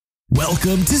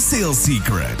Welcome to Sales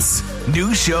Secrets.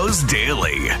 New shows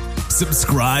daily.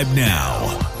 Subscribe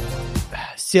now.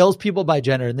 Salespeople by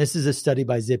gender, and this is a study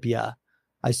by Zippia.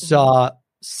 I saw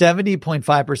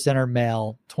 70.5% are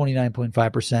male,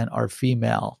 29.5% are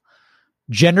female.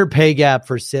 Gender pay gap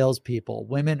for salespeople.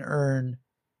 Women earn,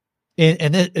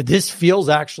 and this feels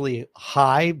actually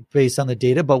high based on the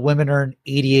data, but women earn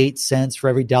 88 cents for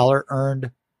every dollar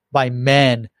earned by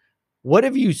men. What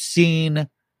have you seen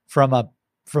from a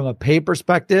pay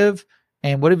perspective,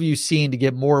 and what have you seen to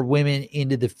get more women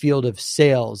into the field of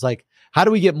sales? Like, how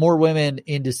do we get more women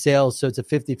into sales so it's a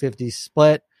 50-50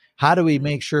 split? How do we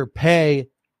make sure pay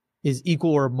is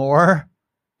equal or more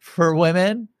for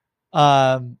women?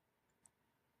 You're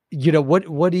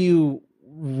the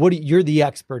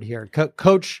expert here.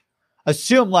 Coach,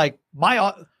 assume like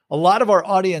a lot of our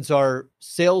audience are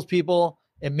salespeople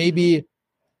and maybe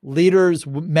leaders,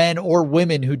 men or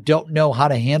women, who don't know how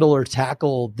to handle or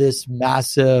tackle this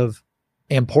massive,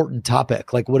 important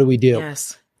topic. Like, what do we do?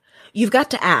 Yes. You've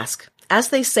got to ask. As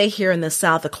they say here in the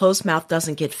South, a closed mouth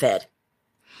doesn't get fed.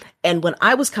 And when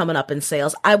I was coming up in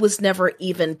sales, I was never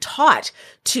even taught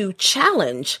to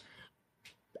challenge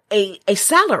a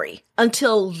salary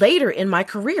until later in my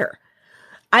career.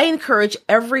 I encourage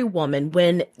every woman,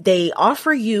 when they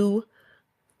offer you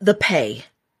the pay,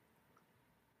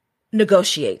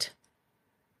 negotiate.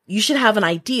 You should have an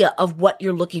idea of what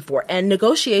you're looking for. And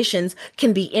negotiations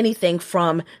can be anything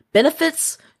from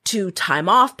benefits to time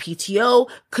off, PTO,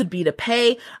 could be to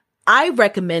pay. I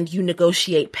recommend you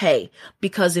negotiate pay,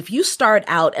 because if you start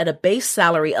out at a base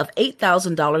salary of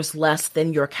 $8,000 less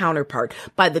than your counterpart,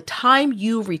 by the time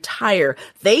you retire,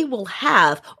 they will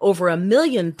have over $1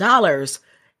 million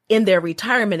in their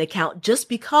retirement account just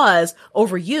because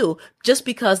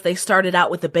they started out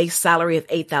with a base salary of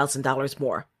 $8,000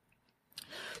 more.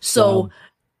 So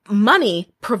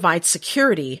money provides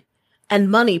security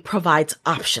and money provides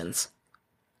options.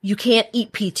 You can't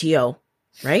eat PTO,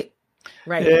 right?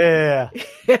 Right. Yeah.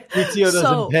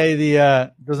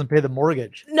 PTO doesn't pay the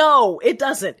mortgage. No, it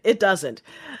doesn't. It doesn't.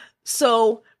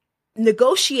 So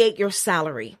negotiate your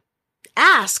salary.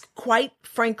 Ask, quite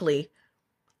frankly,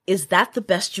 is that the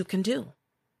best you can do?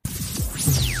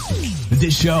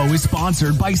 This show is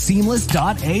sponsored by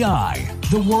Seamless.ai,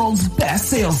 the world's best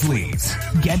sales leads.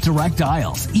 Get direct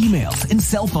dials, emails, and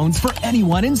cell phones for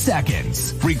anyone in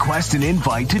seconds. Request an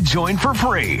invite to join for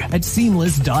free at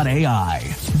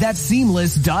Seamless.ai. That's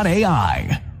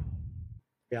Seamless.ai.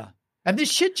 Yeah. And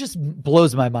this shit just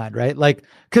blows my mind, right? Like,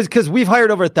 cause we've hired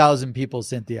over 1,000 people,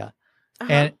 Cynthia.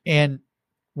 And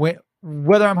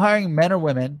whether I'm hiring men or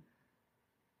women,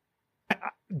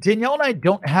 Danielle and I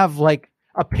don't have like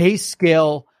a pay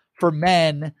scale for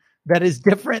men that is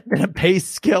different than a pay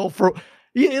scale for,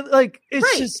 like, it's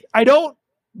right. Just, I don't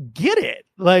get it.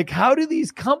 Like, how do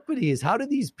these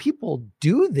people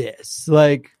do this?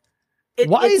 Like,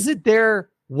 why is it there?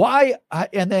 Why?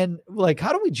 And then like,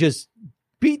 how do we just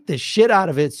beat the shit out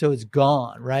of it so it's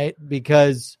gone? Right.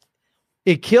 Because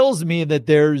it kills me that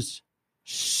there's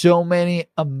so many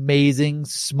amazing,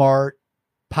 smart,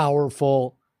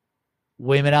 powerful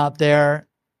women out there,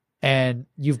 and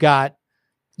you've got,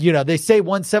 they say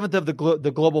 1/7 of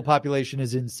the global population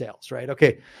is in sales, right?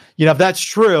 Okay. If that's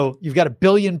true, you've got 1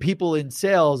 billion people in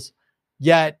sales,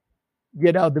 yet,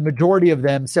 the majority of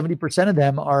them, 70% of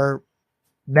them are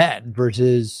men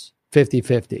versus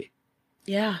 50-50.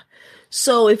 Yeah.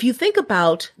 So if you think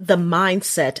about the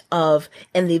mindset of,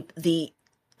 and the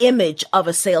image of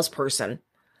a salesperson,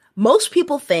 most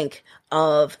people think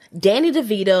of Danny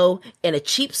DeVito in a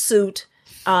cheap suit,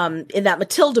 in that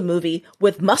Matilda movie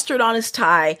with mustard on his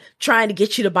tie, trying to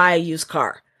get you to buy a used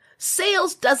car.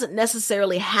 Sales doesn't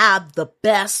necessarily have the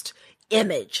best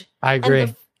image. I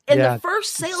agree. And the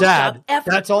first sales job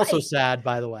ever. That's also sad,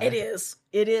 by the way. It is.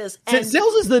 And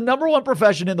sales is the number one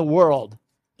profession in the world.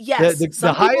 Yes.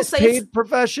 The highest paid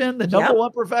profession, the number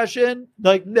one profession,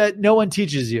 like that no one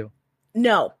teaches you.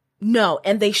 No.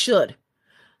 And they should.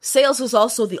 Sales is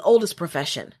also the oldest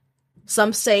profession.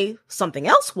 Some say something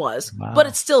else was, but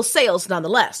it's still sales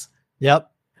nonetheless. Yep.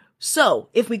 So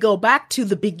if we go back to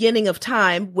the beginning of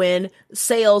time when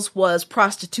sales was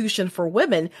prostitution for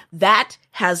women, that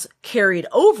has carried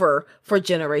over for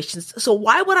generations. So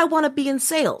why would I want to be in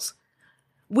sales?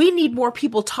 We need more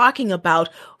people talking about,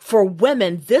 for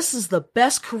women, this is the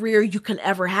best career you can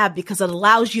ever have because it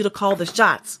allows you to call the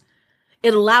shots.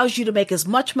 It allows you to make as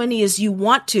much money as you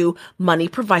want to. Money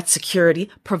provides security,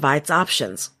 provides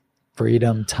options.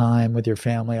 Freedom, time with your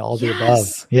family, all the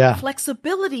above. Yeah.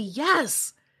 Flexibility.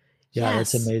 Yes. Yeah.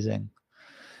 That's amazing.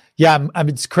 Yeah. I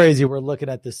mean, it's crazy. We're looking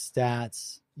at the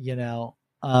stats,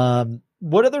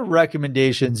 what other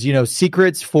recommendations,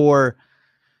 secrets for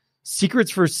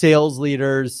sales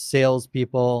leaders,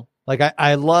 salespeople? Like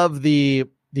I love these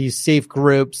safe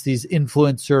groups, these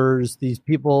influencers, these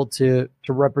people to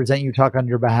represent you, talk on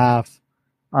your behalf.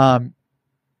 What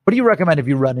do you recommend if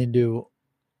you run into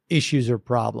issues or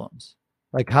problems?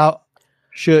 Like how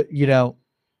should,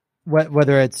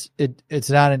 whether it's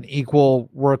not an equal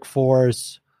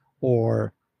workforce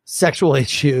or sexual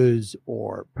issues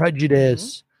or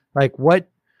prejudice, like what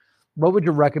would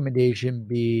your recommendation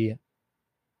be?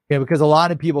 Because a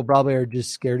lot of people probably are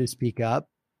just scared to speak up.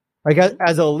 Like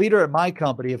as a leader at my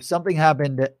company, if something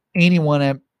happened to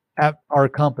anyone at our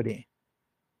company,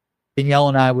 Danielle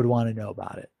and I would want to know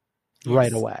about it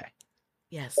right away.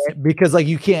 Yes. Because like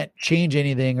you can't change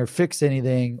anything or fix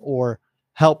anything or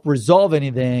help resolve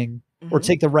anything or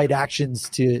take the right actions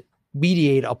to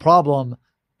mediate a problem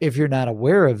if you're not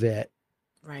aware of it.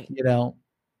 Right.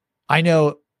 I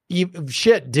know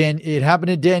it happened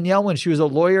to Danielle when she was a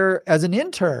lawyer as an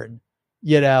intern,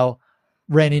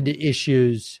 ran into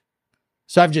issues.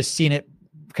 So I've just seen it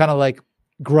kind of like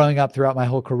growing up throughout my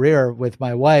whole career with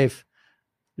my wife.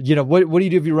 What do you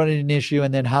do if you run into an issue?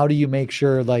 And then how do you make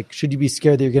sure, like, should you be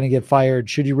scared that you're going to get fired?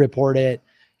 Should you report it?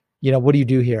 What do you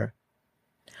do here?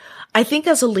 I think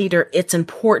as a leader, it's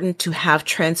important to have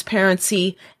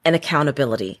transparency and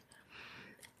accountability.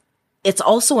 It's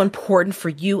also important for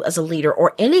you as a leader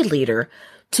or any leader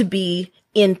to be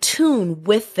in tune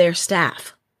with their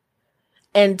staff.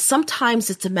 And sometimes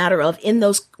it's a matter of in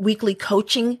those weekly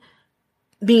coaching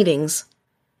meetings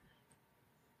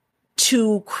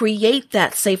to create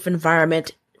that safe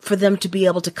environment for them to be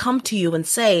able to come to you and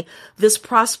say, this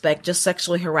prospect just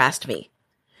sexually harassed me.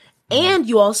 And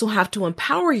you also have to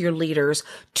empower your leaders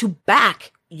to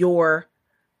back your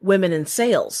women in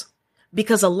sales,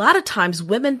 because a lot of times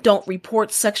women don't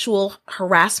report sexual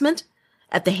harassment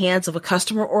at the hands of a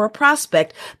customer or a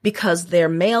prospect because their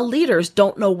male leaders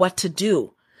don't know what to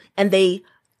do. And they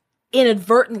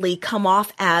inadvertently come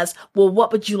off as, well,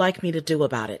 what would you like me to do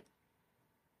about it?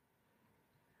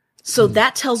 So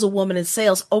that tells a woman in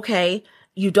sales, okay,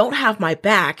 you don't have my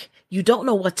back. You don't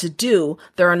know what to do.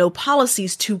 There are no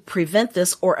policies to prevent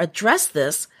this or address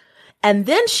this. And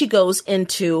then she goes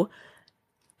into,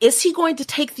 is he going to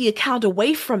take the account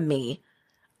away from me?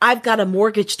 I've got a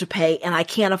mortgage to pay and I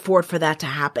can't afford for that to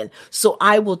happen. So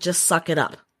I will just suck it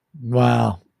up.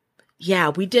 Wow. Yeah,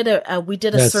 we did a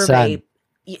That's survey. sad.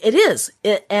 It is.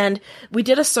 And we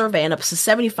did a survey and up to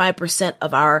 75%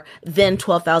 of our then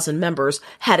 12,000 members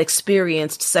had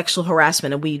experienced sexual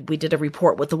harassment. And we did a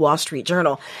report with the Wall Street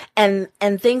Journal and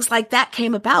things like that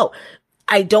came about.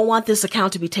 I don't want this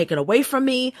account to be taken away from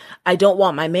me. I don't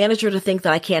want my manager to think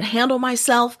that I can't handle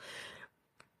myself.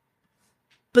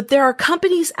 But there are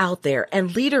companies out there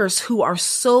and leaders who are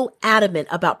so adamant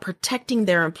about protecting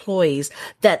their employees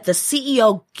that the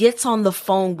CEO gets on the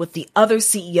phone with the other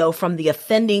CEO from the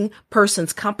offending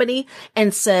person's company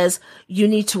and says, you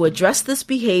need to address this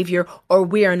behavior or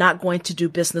we are not going to do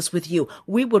business with you.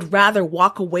 We would rather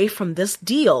walk away from this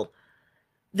deal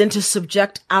than to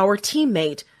subject our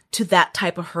teammate to that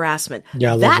type of harassment.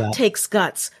 Yeah, I love that. Takes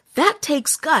guts. That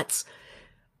takes guts.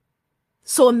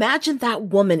 So imagine that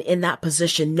woman in that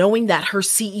position, knowing that her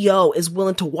CEO is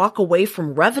willing to walk away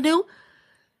from revenue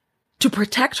to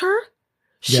protect her.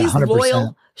 She's 100%.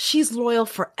 loyal. She's loyal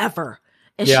forever.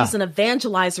 And she's an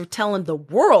evangelizer telling the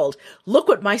world, look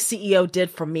what my CEO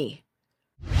did for me.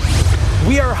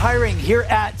 We are hiring here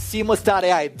at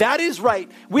Seamless.ai. That is right.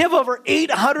 We have over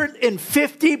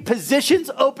 850 positions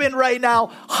open right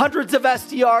now, hundreds of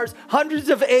SDRs, hundreds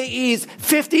of AEs,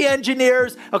 50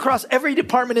 engineers across every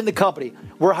department in the company.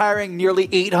 We're hiring nearly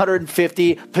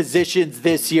 850 positions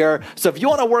this year. So if you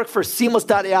want to work for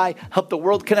Seamless.ai, help the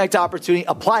world connect opportunity,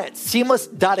 apply at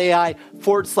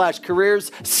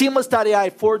Seamless.ai/careers,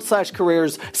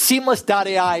 Seamless.ai/careers,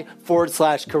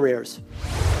 Seamless.ai/careers.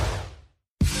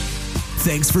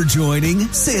 Thanks for joining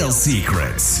Sales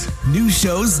Secrets. New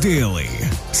shows daily.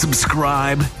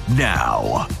 Subscribe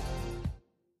now.